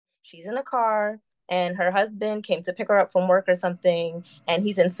She's in a car, and her husband came to pick her up from work or something, and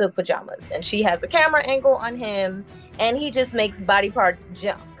he's in silk pajamas, and she has a camera angle on him, and he just makes body parts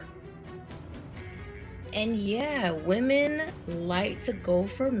jump. And yeah, women like to go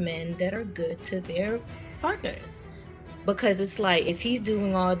for men that are good to their partners. Because it's like, if he's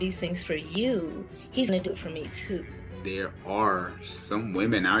doing all these things for you, he's gonna do it for me too. There are some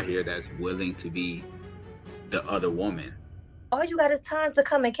women out here that's willing to be the other woman. All you got is time to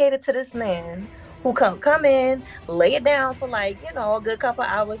come and cater to this man who come in, lay it down for like, a good couple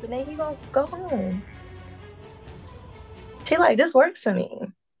hours, and then he gonna go home. She like, this works for me.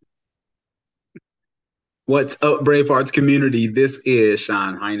 What's up, Bravehearts community? This is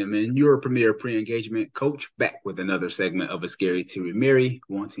Sean Heineman, your premier pre-engagement coach, back with another segment of A Scary to Remarry,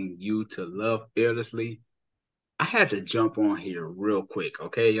 wanting you to love fearlessly. I had to jump on here real quick,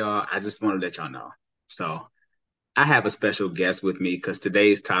 okay, y'all? I just want to let y'all know. So I have a special guest with me because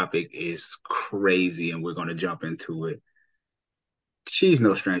today's topic is crazy and we're going to jump into it. She's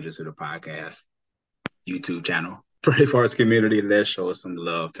no stranger to the podcast, YouTube channel. Bravehearts community, let's show some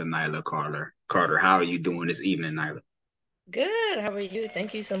love to Nyla Carter. Carter, how are you doing this evening, Nyla? Good. How are you?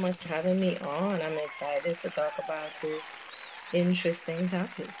 Thank you so much for having me on. I'm excited to talk about this interesting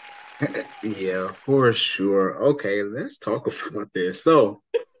topic. Yeah, for sure. Okay, let's talk about this. So,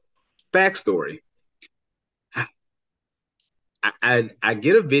 backstory. I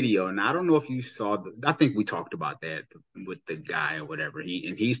get a video, and I don't know if you saw. I think we talked about that with the guy or whatever.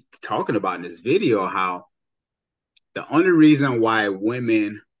 He's talking about in this video how the only reason why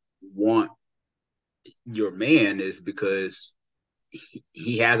women want your man is because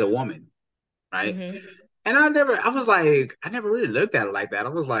he has a woman, right? Mm-hmm. And I was like, I never really looked at it like that. I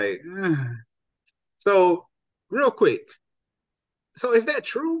was like, so real quick, so is that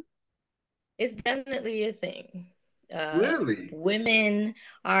true? It's definitely a thing. Really? Women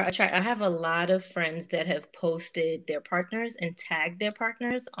are attracted. I have a lot of friends that have posted their partners and tagged their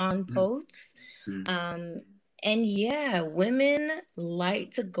partners on posts. Mm-hmm. Um, and yeah, women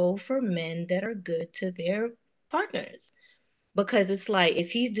like to go for men that are good to their partners. Because it's like,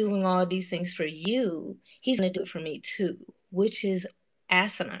 if he's doing all these things for you, he's gonna do it for me too, which is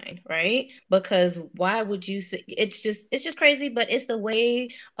asinine, right? Because why would you say, it's just crazy, but it's the way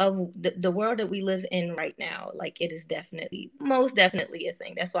of the world that we live in right now. Like, it is definitely, most definitely a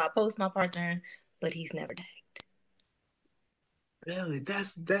thing. That's why I post my partner, but he's never tagged. Really?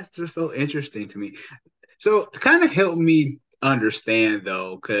 That's just so interesting to me. So kind of help me understand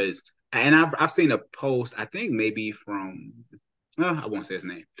though, because and I've seen a post, I think maybe from I won't say his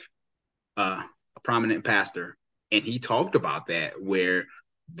name, a prominent pastor, and he talked about that where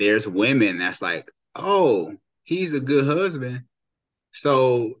there's women that's like, oh, he's a good husband,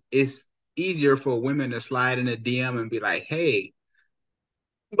 so it's easier for women to slide in a DM and be like, hey.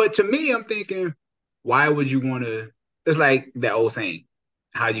 But to me, I'm thinking, why would you want to? It's like that old saying,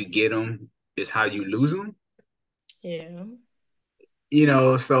 how you get them is how you lose them. Yeah.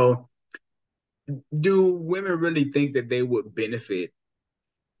 So do women really think that they would benefit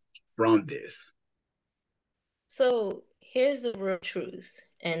from this? So here's the real truth,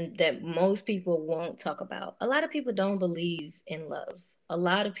 and that most people won't talk about. A lot of people don't believe in love. A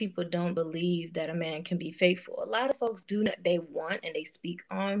lot of people don't believe that a man can be faithful. A lot of folks do not, they want and they speak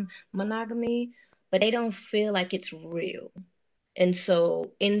on monogamy, but they don't feel like it's real. And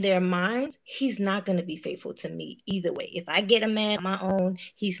so in their minds, he's not going to be faithful to me either way. If I get a man on my own,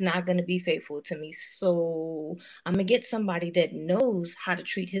 he's not going to be faithful to me. So I'm going to get somebody that knows how to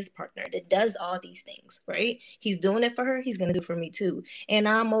treat his partner, that does all these things, right? He's doing it for her. He's going to do it for me too. And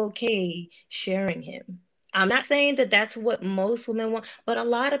I'm okay sharing him. I'm not saying that that's what most women want, but a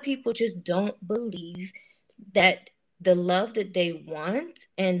lot of people just don't believe that the love that they want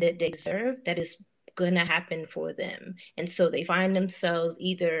and that they deserve, that is going to happen for them. And so they find themselves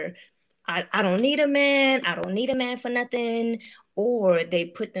either, I don't need a man, I don't need a man for nothing, or they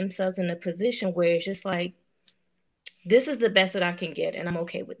put themselves in a position where it's just like, this is the best that I can get, and I'm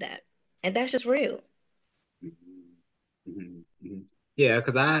okay with that. And that's just real. Mm-hmm. Yeah,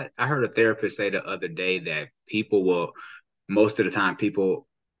 because I heard a therapist say the other day that people will most of the time people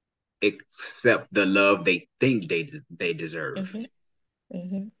accept the love they think they deserve. Mm-hmm.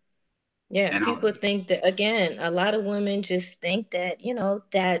 Mm-hmm. Yeah, And I, people think that, again, a lot of women just think that,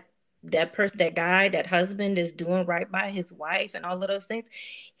 that person, that guy, that husband is doing right by his wife and all of those things.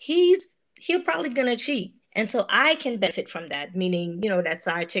 He'll probably gonna cheat. And so I can benefit from that, meaning, that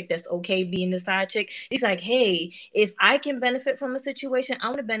side chick that's okay being the side chick. She's like, hey, if I can benefit from a situation, I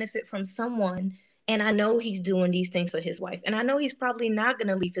want to benefit from someone. And I know he's doing these things for his wife. And I know he's probably not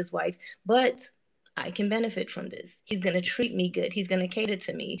gonna leave his wife, but I can benefit from this. He's going to treat me good. He's going to cater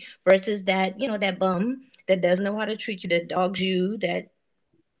to me versus that, that bum that doesn't know how to treat you, that dogs you, that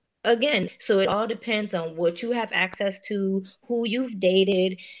again, so it all depends on what you have access to, who you've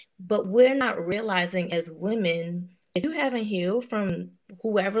dated, but we're not realizing as women, if you haven't healed from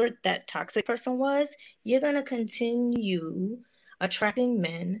whoever that toxic person was, you're going to continue attracting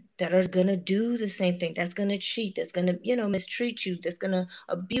men that are going to do the same thing, that's going to cheat, that's going to, mistreat you, that's going to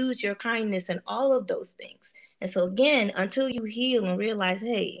abuse your kindness and all of those things. And so again, until you heal and realize,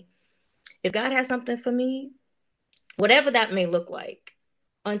 hey, if God has something for me, whatever that may look like,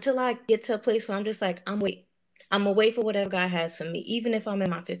 until I get to a place where I'm just like, I'm gonna wait for whatever God has for me, even if I'm in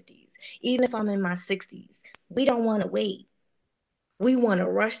my 50s, even if I'm in my 60s. We don't want to wait. We want to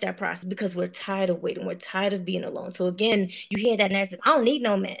rush that process because we're tired of waiting. We're tired of being alone. So again, you hear that narrative, I don't need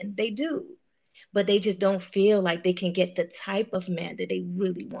no man. They do. But they just don't feel like they can get the type of man that they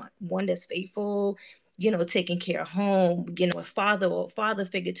really want. One that's faithful, taking care of home, a father or a father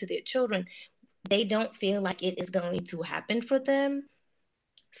figure to their children. They don't feel like it is going to happen for them.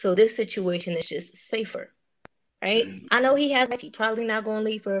 So this situation is just safer, right? Mm, I know he has a wife. He probably not going to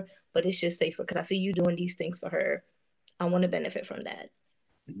leave her, but it's just safer because I see you doing these things for her. I want to benefit from that.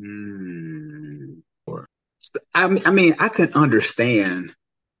 mm. I mean, I can understand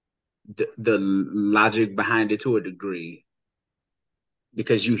the logic behind it to a degree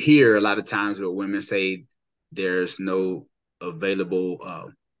because you hear a lot of times where women say there's no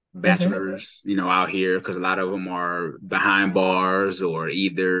available Mm-hmm. bachelors, out here because a lot of them are behind bars or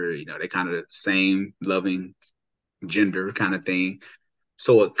either, they kind of the same loving gender kind of thing.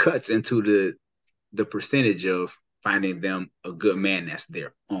 So it cuts into the percentage of finding them a good man that's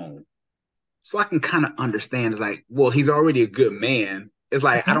their own. So I can kind of understand. It's like, well, he's already a good man. It's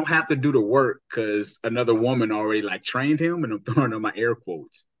like I Mm-hmm. don't have to do the work because another woman already like trained him, and I'm throwing on my air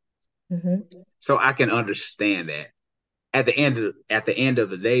quotes. Mm-hmm. So I can understand that. At the end of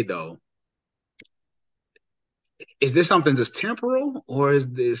the day, though, is this something just temporal, or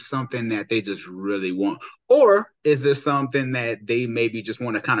is this something that they just really want, or is this something that they maybe just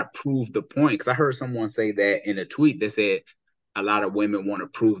want to kind of prove the point? Because I heard someone say that in a tweet that said a lot of women want to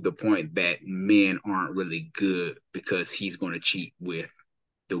prove the point that men aren't really good because he's going to cheat with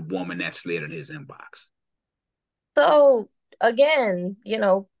the woman that slid in his inbox. So again,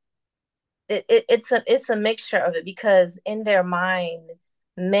 it's a mixture of it because in their mind,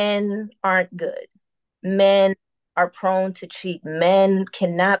 men aren't good. Men are prone to cheat. Men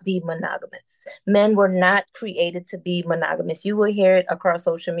cannot be monogamous. Men were not created to be monogamous. You will hear it across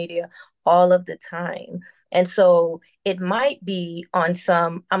social media all of the time. And so it might be on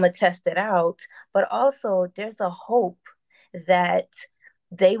some, I'm going to test it out, but also there's a hope that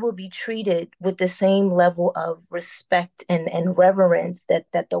they will be treated with the same level of respect and reverence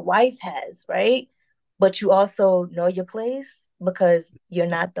that the wife has, right? But you also know your place because you're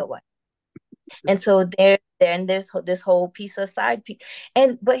not the wife. And so then there's this whole piece of side piece.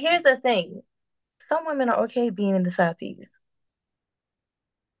 And but here's the thing: some women are okay being in the side piece.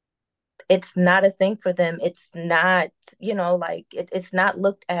 It's not a thing for them. It's not, like it's not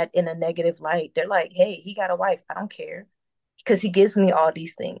looked at in a negative light. They're like, hey, he got a wife. I don't care because he gives me all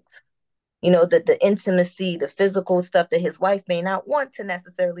these things. The intimacy, the physical stuff that his wife may not want to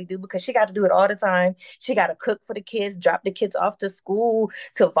necessarily do because she got to do it all the time. She got to cook for the kids, drop the kids off to school,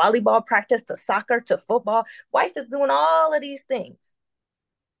 to volleyball practice, to soccer, to football. Wife is doing all of these things.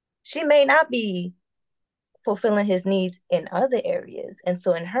 She may not be fulfilling his needs in other areas. And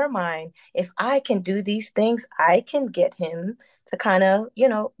so in her mind, if I can do these things, I can get him to kind of,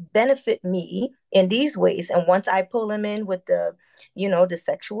 benefit me in these ways. And once I pull him in with the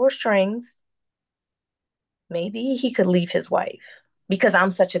sexual strings, maybe he could leave his wife because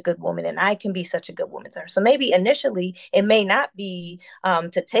I'm such a good woman and I can be such a good woman to her. So maybe initially it may not be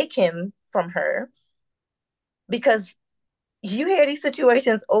to take him from her because you hear these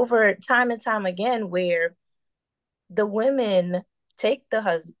situations over time and time again where the women take the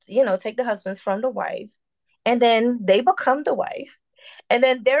husbands from the wife and then they become the wife and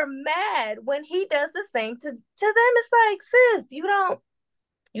then they're mad when he does the same to them. It's like, sis,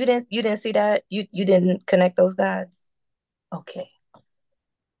 you didn't see that, you didn't connect those dots. Okay.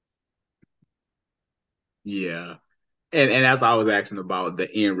 Yeah. And that's why I was asking about the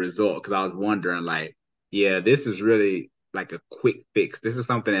end result because I was wondering, like, yeah, this is really like a quick fix. This is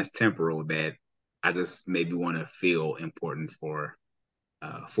something that's temporal that I just maybe want to feel important for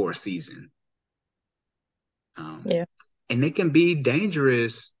a season. Um, Yeah. and it can be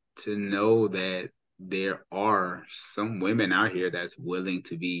dangerous to know that there are some women out here that's willing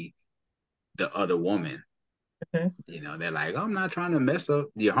to be the other woman. Mhm. They're like, I'm not trying to mess up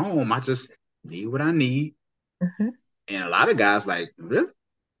your home. I just need what I need. Hmm. And a lot of guys like, really?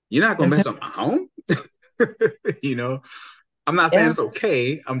 You're not gonna Hmm. mess up my home? you know, I'm not saying Yeah. it's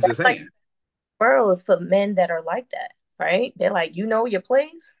okay. I'm just That's like saying. girls for men that are like that, right? They're like, you know your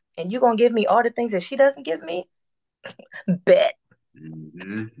place and you're gonna give me all the things that she doesn't give me. Bet.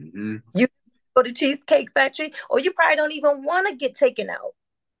 Mm-hmm, mm-hmm. You go to Cheesecake Factory, or you probably don't even want to get taken out.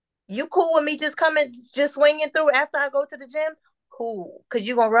 You cool with me just coming, just swinging through after I go to the gym? Cool. Because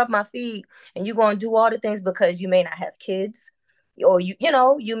you're going to rub my feet and you're going to do all the things because you may not have kids. Or you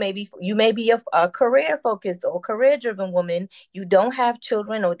may be a career focused or career driven woman. You don't have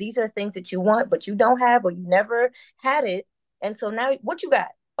children, or these are things that you want, but you don't have, or you never had it. And so now what you got?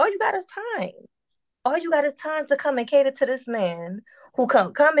 All you got is time. All you got is time to come and cater to this man who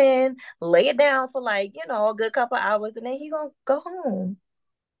come in, lay it down for like, a good couple hours, and then he gonna go home.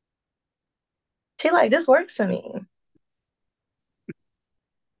 She like, this works for me.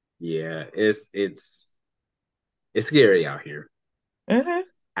 Yeah, it's scary out here. Hmm.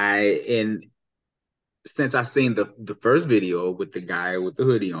 And since I seen the first video with the guy with the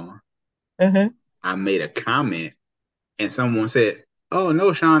hoodie on, Hmm. I made a comment and someone said, "Oh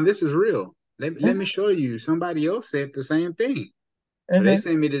no, Sean, this is real. Let me Hmm. show you." Somebody else said the same thing. So they Hmm.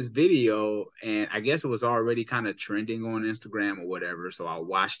 sent me this video, and I guess it was already kind of trending on Instagram or whatever. So I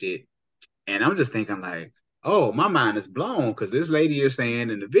watched it, and I'm just thinking like, "Oh, my mind is blown," because this lady is saying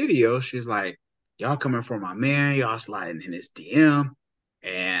in the video, she's like, "Y'all coming for my man, y'all sliding in his DM."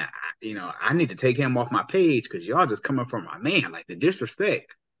 And I need to take him off my page because y'all just coming for my man, like the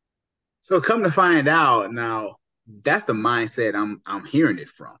disrespect. So come to find out now, that's the mindset I'm hearing it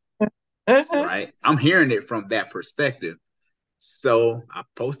from, Hmm. right? I'm hearing it from that perspective. So I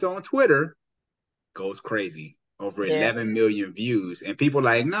posted on Twitter, goes crazy, over Yeah. 11 million views, and people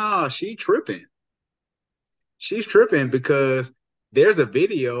like, no, she tripping. She's tripping because there's a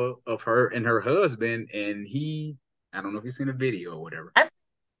video of her and her husband, and I don't know if you've seen a video or whatever. I,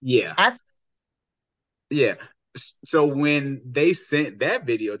 Yeah, I, yeah. So when they sent that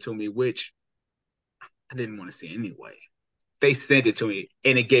video to me, which I didn't want to see anyway, they sent it to me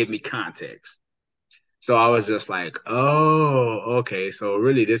and it gave me context. So I was just like, oh, okay. So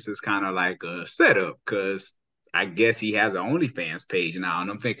really, this is kind of like a setup because I guess he has an OnlyFans page now. And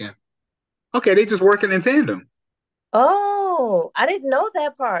I'm thinking, okay, they just working in tandem. oh, I didn't know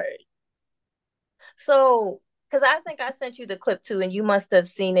that part. So, because I think I sent you the clip too, and you must have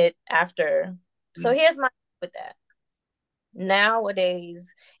seen it after. So Mm. here's my with that. Nowadays,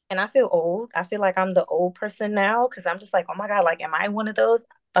 and I feel old. I feel like I'm the old person now because I'm just like, oh my God, like, am I one of those?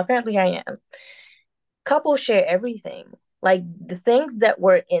 Apparently, I am. Couples share everything. Like the things that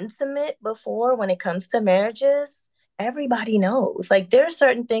were intimate before when it comes to marriages, everybody knows. Like there are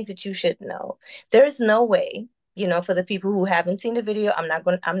certain things that you should know. There's no way, for the people who haven't seen the video,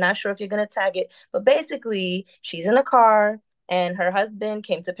 I'm not sure if you're gonna tag it, but basically she's in a car and her husband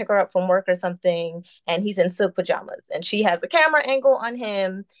came to pick her up from work or something, and he's in silk pajamas and she has a camera angle on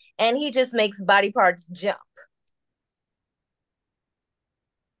him and he just makes body parts jump.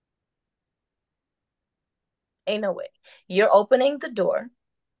 Ain't no way. You're opening the door.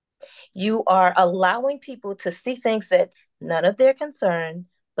 You are allowing people to see things that's none of their concern,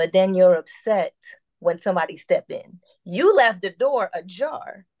 but then you're upset when somebody step in. You left the door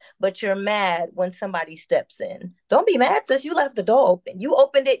ajar, but you're mad when somebody steps in. Don't be mad since you left the door open. You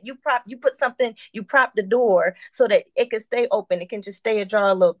opened it, you put something, you propped the door so that it can stay open. It can just stay ajar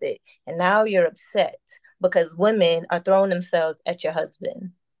a little bit. And now you're upset because women are throwing themselves at your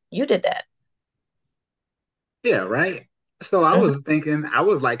husband. You did that. Yeah, right. So I Mhm. was thinking, I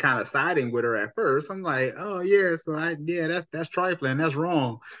was like kind of siding with her at first. I'm like, oh yeah, yeah, that's trifling, that's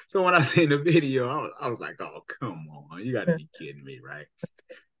wrong. So when I seen the video, I was like, oh come on, you got to be kidding me, right?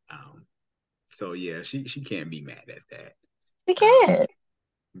 Um, so yeah, she can't be mad at that. You Um, can't.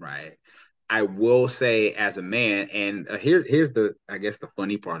 right. I will say as a man, and here's the I guess the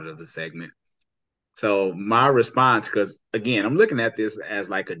funny part of the segment. So my response, because again, I'm looking at this as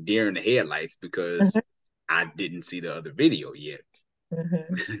like a deer in the headlights because Mhm. I didn't see the other video yet.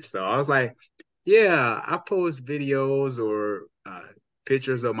 Mhm. So I was like, yeah, I post videos or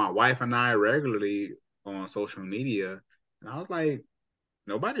pictures of my wife and I regularly on social media. And I was like,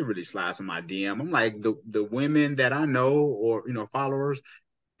 nobody really slides in my DM. I'm like, the women that I know or followers,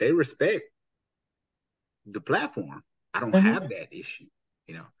 they respect the platform. I don't Mhm. have that issue,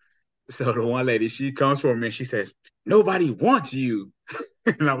 you know. So the one lady, she comes for me and she says, nobody wants you.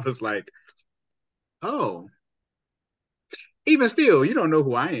 And I was like, oh, even still, you don't know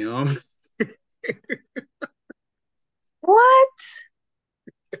who I am. What?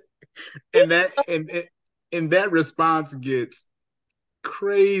 and that and that response gets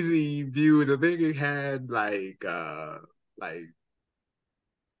crazy views. I think it had like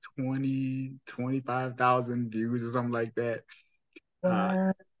 25,000 views or something like that.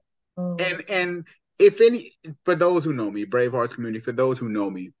 Uh Wow. and if any for those who know me, Brave Hearts community, for those who know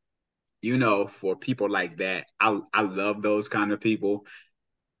me, for people like that, I love those kind of people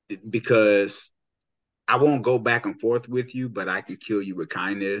because I won't go back and forth with you, but I could kill you with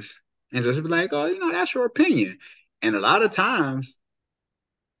kindness and just be like, oh, that's your opinion. And a lot of times,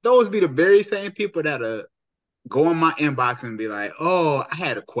 those be the very same people that go in my inbox and be like, oh, I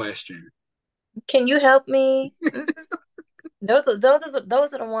had a question. Can you help me? Those are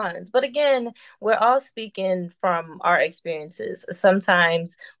the ones. But again, we're all speaking from our experiences.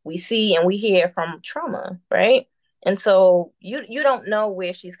 Sometimes we see and we hear from trauma, right? And so you don't know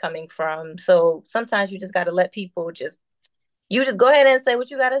where she's coming from. So sometimes you just got to let people just go ahead and say what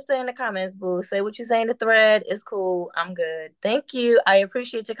you got to say in the comments, boo. Say what you say in the thread. It's cool. I'm good. Thank you. I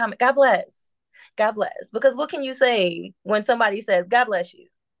appreciate your comment. God bless. God bless. Because what can you say when somebody says, God bless you?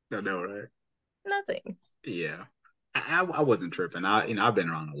 I know, right? Nothing. Yeah. I wasn't tripping. I've been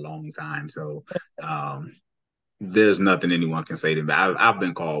around a long time, so um, there's nothing anyone can say to me. I've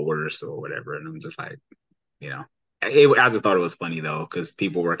been called worse or whatever, and I'm just like, you know, I just thought it was funny though because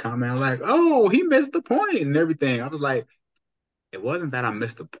people were commenting like, "Oh, he missed the point" and everything. I was like, it wasn't that I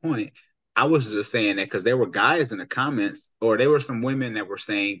missed the point. I was just saying that because there were guys in the comments, or there were some women that were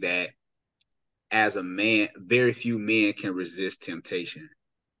saying that as a man, very few men can resist temptation.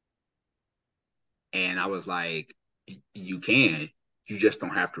 And I was like, you can, you just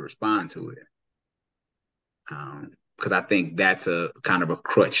don't have to respond to it. Because I think that's a kind of a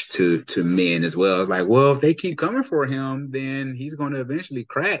crutch to men as well. It's like, well, if they keep coming for him, then he's going to eventually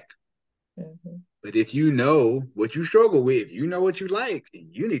crack. Mhm. But if you know what you struggle with, you know what you like,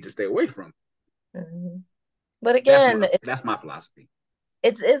 you need to stay away from it. Mhm. But That's again, my that's my philosophy.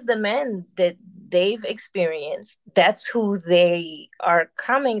 it's the men that they've experienced. That's who they are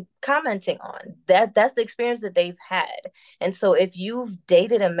commenting on. That's the experience that they've had. And so if you've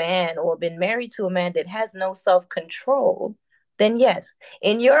dated a man or been married to a man that has no self-control, then yes,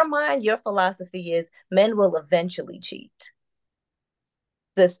 in your mind, your philosophy is men will eventually cheat.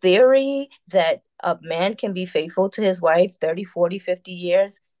 The theory that a man can be faithful to his wife 30, 40, 50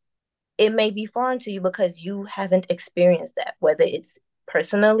 years, it may be foreign to you because you haven't experienced that, whether it's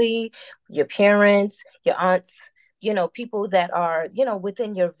personally, your parents, your aunts, people that are,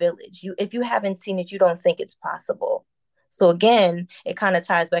 within your village. If you haven't seen it, you don't think it's possible. So again, it kind of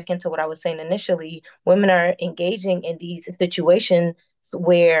ties back into what I was saying initially. Women are engaging in these situations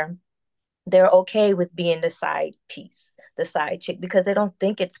where they're okay with being the side piece, the side chick, because they don't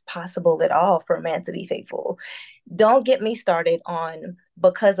think it's possible at all for a man to be faithful. Don't get me started on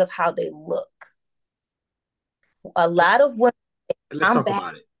because of how they look. A lot of women, Let's I'm talk bad,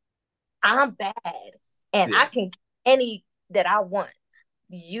 about it. I'm bad, and I Yeah. can get any that I want.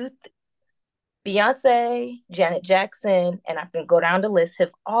 You, Beyonce, Janet Jackson, and I can go down the list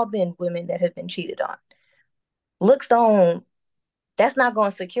have all been women that have been cheated on. Looks don't, that's not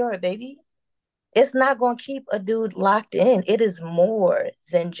going to secure it, baby. It's not going to keep a dude locked in. It is more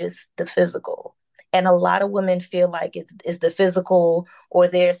than just the physical. And a lot of women feel like it's the physical or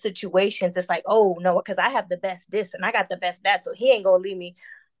their situations. It's like, oh no, because I have the best this and I got the best that, so he ain't gonna leave me.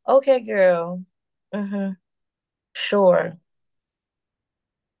 Okay, girl. Mm-hmm. Sure.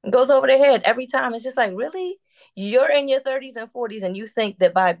 It goes over their head every time. It's just like, really? You're in your 30s and 40s and you think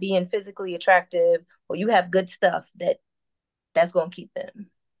that by being physically attractive or you have good stuff that's gonna keep them.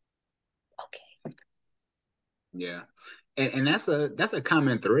 Okay. Yeah. And that's a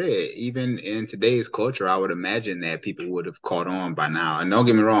common thread. Even in today's culture, I would imagine that people would have caught on by now. And don't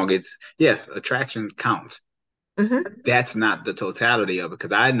get me wrong, it's yes, attraction counts. Mm-hmm. That's not the totality of it.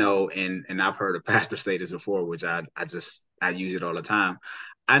 Because I know, and I've heard a pastor say this before, which I use it all the time.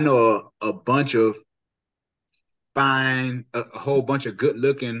 I know a bunch of fine, a whole bunch of good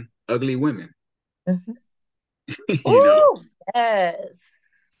looking, ugly women, Mm-hmm. you know, Ooh, yes.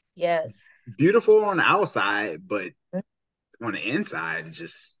 Yes. beautiful on the outside, but on the inside, it's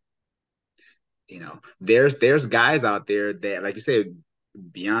just there's guys out there that, like you said,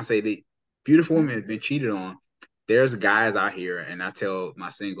 Beyonce, the beautiful woman has been cheated on. There's guys out here, and I tell my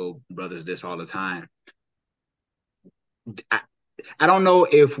single brothers this all the time. I, I don't know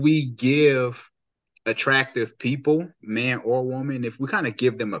if we give attractive people, man or woman, if we kind of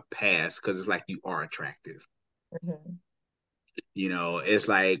give them a pass because it's like you are attractive. Mm-hmm. It's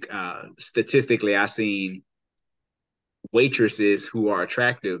like statistically, I've seen waitresses who are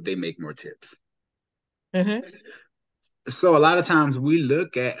attractive, they make more tips. Mm-hmm. So a lot of times we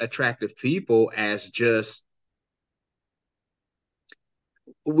look at attractive people as just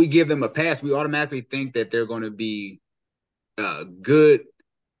we give them a pass. We automatically think that they're going to be good,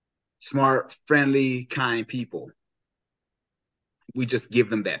 smart, friendly, kind people. We just give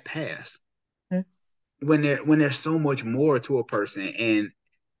them that pass Mhm. when there's so much more to a person. And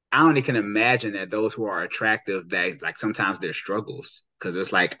I only can imagine that those who are attractive, that like sometimes their struggles, because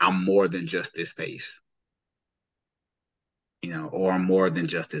it's like I'm more than just this face, or I'm more than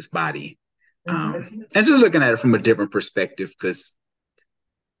just this body. Mhm. And just looking at it from a different perspective, because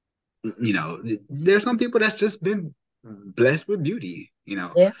there's some people that's just been blessed with beauty.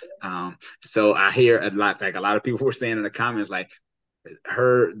 Yeah. So I hear a lot, like a lot of people were saying in the comments, like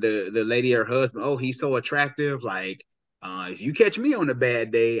the lady, her husband, oh, he's so attractive. Like, if you catch me on a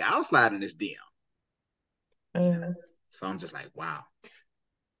bad day, I'll slide in his DM. Mhm. So I'm just like, wow.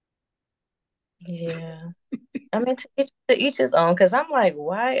 Yeah. I mean, to each his own, because I'm like,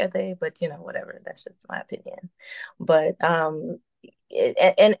 why are they? But whatever. That's just my opinion. But and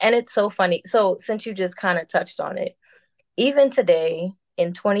it's so funny. So since you just kind of touched on it, even today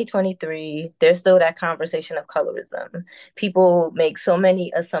in 2023, there's still that conversation of colorism. People make so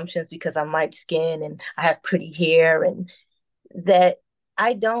many assumptions because I'm light skinned and I have pretty hair, and that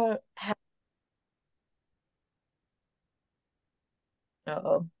I don't have.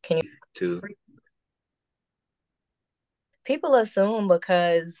 Uh-oh, can you? To People assume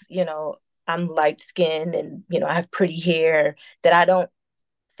because I'm light skinned and I have pretty hair that I don't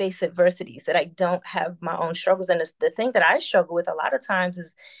face adversities, that I don't have my own struggles. And it's the thing that I struggle with a lot of times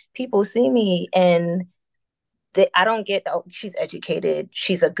is people see me and I don't get, oh, she's educated,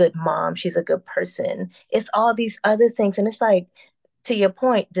 she's a good mom, she's a good person. It's all these other things. And it's like, to your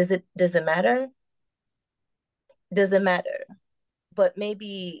point, does it matter? Does it matter? But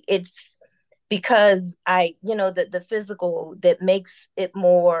maybe it's because the physical that makes it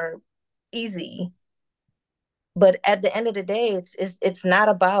more easy. But at the end of the day, it's not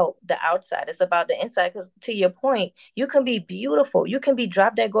about the outside, it's about the inside. Because to your point, you can be beautiful, you can be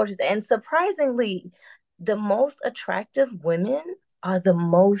drop dead gorgeous, and surprisingly, the most attractive women are the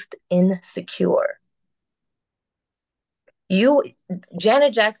most insecure. you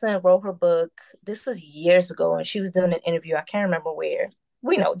Janet Jackson wrote her book. This was years ago, and she was doing an interview, I can't remember where.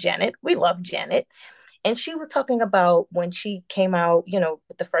 We know Janet, we love Janet. And she was talking about when she came out,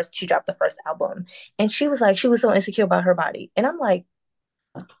 with she dropped the first album. And she was like, she was so insecure about her body. And I'm like,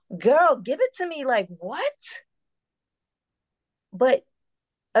 girl, give it to me. Like, what? But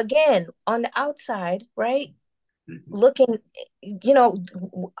again, on the outside, right? mm-hmm. Looking,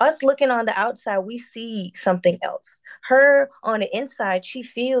 us looking on the outside, we see something else. Her on the inside, she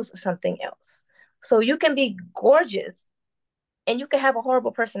feels something else. So you can be gorgeous and you can have a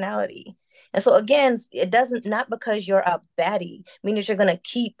horrible personality. And so again, it doesn't, not because you're a baddie mean that you're gonna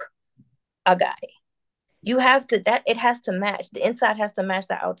keep a guy. You have to, that it has to match. The inside has to match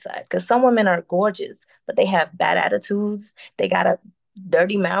the outside. Because some women are gorgeous, but they have bad attitudes. They got a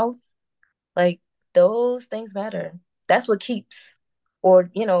dirty mouth. Like, those things matter. That's what keeps, or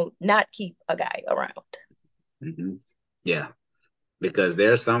not keep a guy around. Mm-hmm. Yeah, because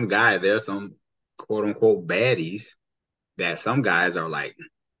there's some quote unquote baddies that some guys are like,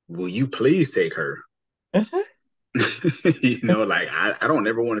 will you please take her? Hmm. Like I don't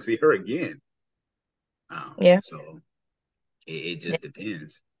ever want to see her again. Yeah. So it Yeah. just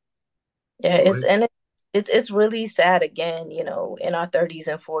depends. Yeah. Go It's ahead. and it's really sad. Again, in our 30s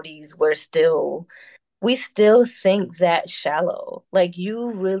and 40s, we still think that shallow. Like,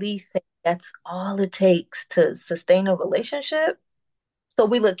 you really think that's all it takes to sustain a relationship? So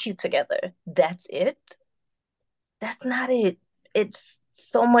we look cute together. That's it? That's not it. It's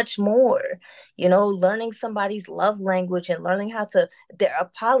so much more. Learning somebody's love language and learning how to, their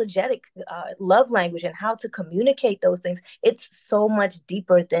apologetic love language, and how to communicate those things. It's so much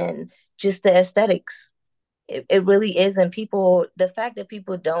deeper than just the aesthetics. It really is. And people, the fact that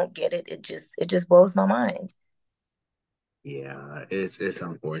people don't get it, it just blows my mind. Yeah, it's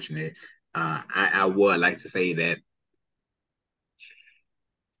unfortunate. I would like to say that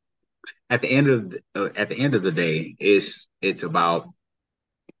at the end of the day, it's about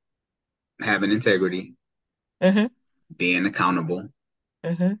having integrity, Hmm. being accountable,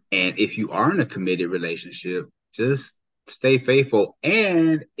 Hmm. and if you are in a committed relationship, just stay faithful.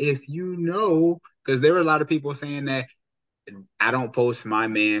 And if because there were a lot of people saying that I don't post my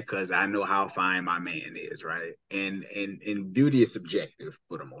man because I know how fine my man is, right? And beauty is subjective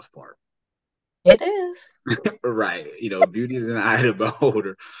for the most part. It is. Right. Beauty is an eye of the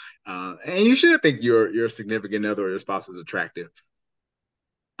beholder. And you should think your significant other or your spouse is attractive.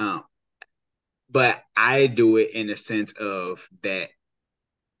 Um, but I do it in a sense of that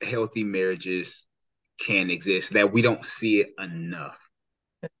healthy marriages can exist, that we don't see it enough.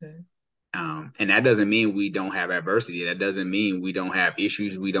 Mhm. And that doesn't mean we don't have adversity. That doesn't mean we don't have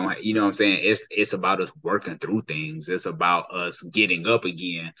issues. We don't have, you know what I'm saying? It's about us working through things. It's about us getting up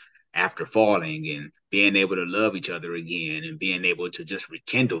again after falling and being able to love each other again and being able to just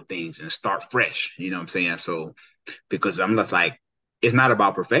rekindle things and start fresh. You know what I'm saying? So because I'm just like, it's not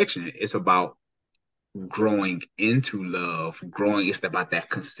about perfection. It's about growing into love, growing. It's about that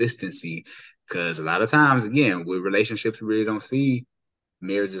consistency. Because a lot of times, again, with relationships, we really don't see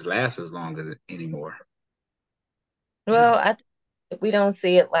marriages last as long as anymore. You Well, know. I think we don't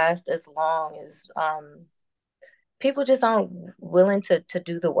see it last as long as people just aren't willing to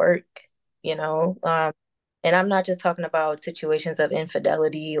do the work, you know. And I'm not just talking about situations of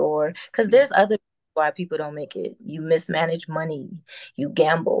infidelity or because there's other why people don't make it. You mismanage money, you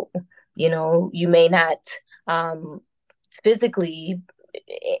gamble, you may not um physically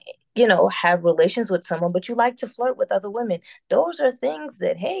have relations with someone, but you like to flirt with other women. Those are things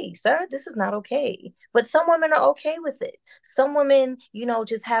that, hey, sir, this is not okay. But some women are okay with it. Some women,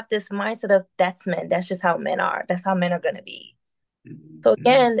 just have this mindset of that's men. That's just how men are. That's how men are going to be. So Mhm.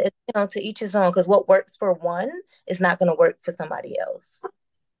 again, it's, to each his own, because what works for one is not going to work for somebody else.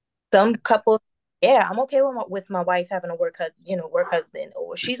 Some couples, yeah, I'm okay with my wife having a work husband,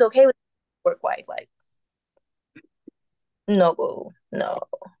 or she's okay with work wife. Like, no, boo, no.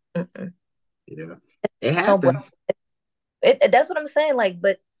 Mm-mm. Yeah, it No, but happens. that's what I'm saying. Like,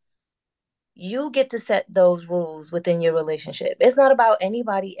 but you get to set those rules within your relationship. It's not about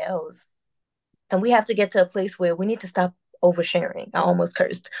anybody else. And we have to get to a place where we need to stop oversharing. I almost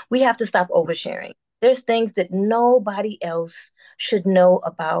cursed. We have to stop oversharing. There's things that nobody else should know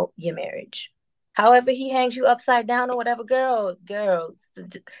about your marriage. However, he hangs you upside down or whatever, girls,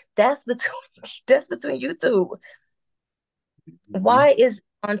 that's between that's between you two. Mhm. Why is it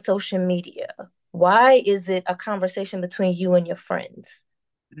on social media? Why is it a conversation between you and your friends?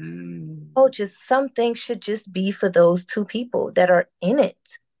 Oh, Mm. just some things should just be for those two people that are in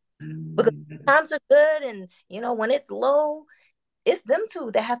it. Because Mm. times are good and when it's low, it's them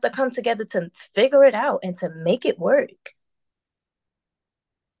two that have to come together to figure it out and to make it work.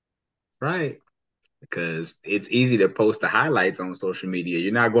 Right. Because it's easy to post the highlights on social media.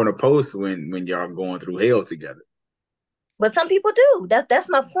 You're not going to post when y'all going through hell together. But some people do. That's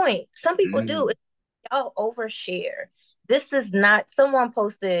my point. Some people do. Mm. Y'all overshare. This is not someone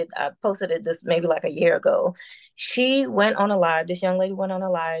posted, I posted it this maybe like a year ago. She went on a live, this young lady went on a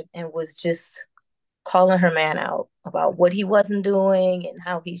live and was just calling her man out about what he wasn't doing and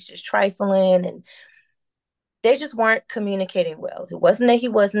how he's just trifling, and they just weren't communicating well. It wasn't that he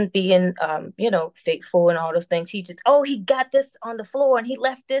wasn't being faithful and all those things. He just, oh, he got this on the floor and he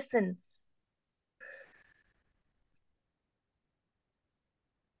left this, and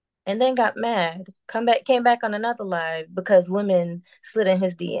then got mad, came back on another live because women slid in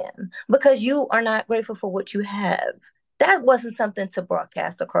his DM. Because you are not grateful for what you have. That wasn't something to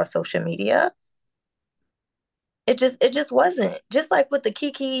broadcast across social media. It just wasn't. Just like with the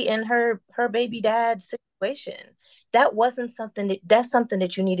Kiki and her baby dad situation. That's something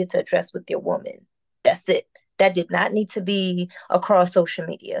that you needed to address with your woman. That's it. That did not need to be across social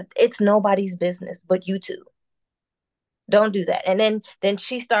media. It's nobody's business but you two. Don't do that. And then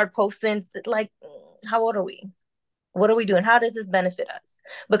she started posting like, how old are we? What are we doing? How does this benefit us?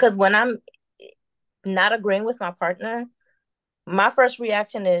 Because when I'm not agreeing with my partner, my first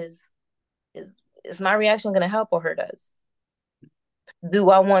reaction is is my reaction going to help or hurt us? Do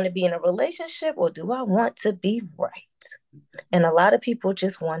I want to be in a relationship or do I want to be right? And a lot of people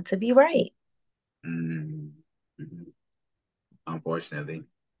just want to be right. Mm. Unfortunately,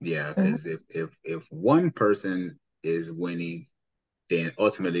 yeah. Mhm, Because if one person is winning, then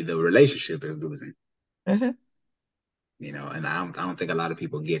ultimately the relationship is losing. mhm, And I don't think a lot of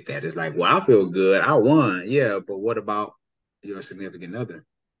people get that. It's like, well, I feel good, I won, yeah, but what about your significant other?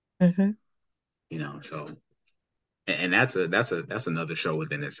 mhm. So and that's another show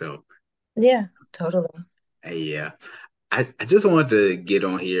within itself. Yeah, totally. Hey, yeah. I just wanted to get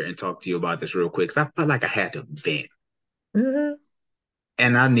on here and talk to you about this real quick because I felt like I had to vent Mhm.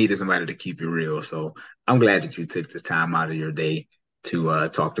 and I needed somebody to keep it real. So I'm glad that you took this time out of your day to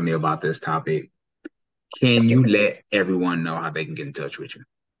talk to me about this topic. Can you let everyone know how they can get in touch with you?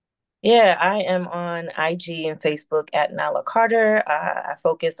 Yeah, I am on IG and Facebook at Nala Carter. I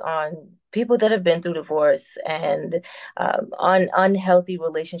focus on people that have been through divorce and on unhealthy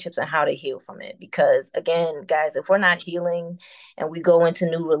relationships and how to heal from it. Because again, guys, if we're not healing and we go into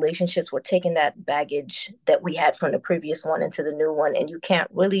new relationships, we're taking that baggage that we had from the previous one into the new one, and you can't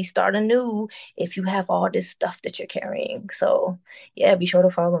really start anew if you have all this stuff that you're carrying. So, yeah, be sure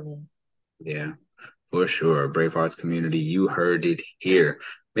to follow me. Yeah. For sure. Brave Hearts community, you heard it here.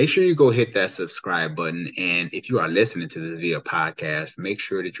 Make sure you go hit that subscribe button. And if you are listening to this via podcast, make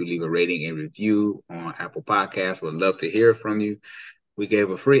sure that you leave a rating and review on Apple Podcasts. We'd love to hear from you. We gave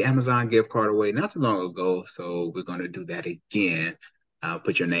a free Amazon gift card away not too long ago, so we're going to do that again.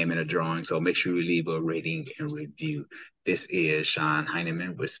 Put your name in a drawing. So make sure you leave a rating and review. This is Sean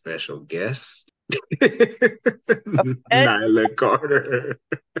Heineman with special guest Nyla Carter.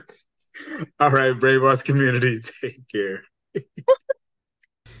 All right, Brave Arts community, take care.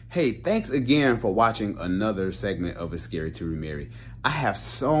 Hey, thanks again for watching another segment of It's Scary to Remarry. I have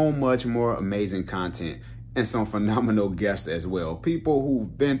so much more amazing content and some phenomenal guests as well. People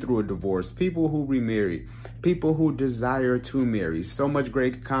who've been through a divorce, people who remarried, people who desire to marry. So much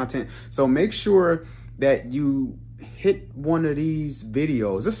great content. So make sure that you hit one of these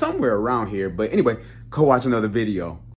videos. It's somewhere around here. But anyway, go watch another video.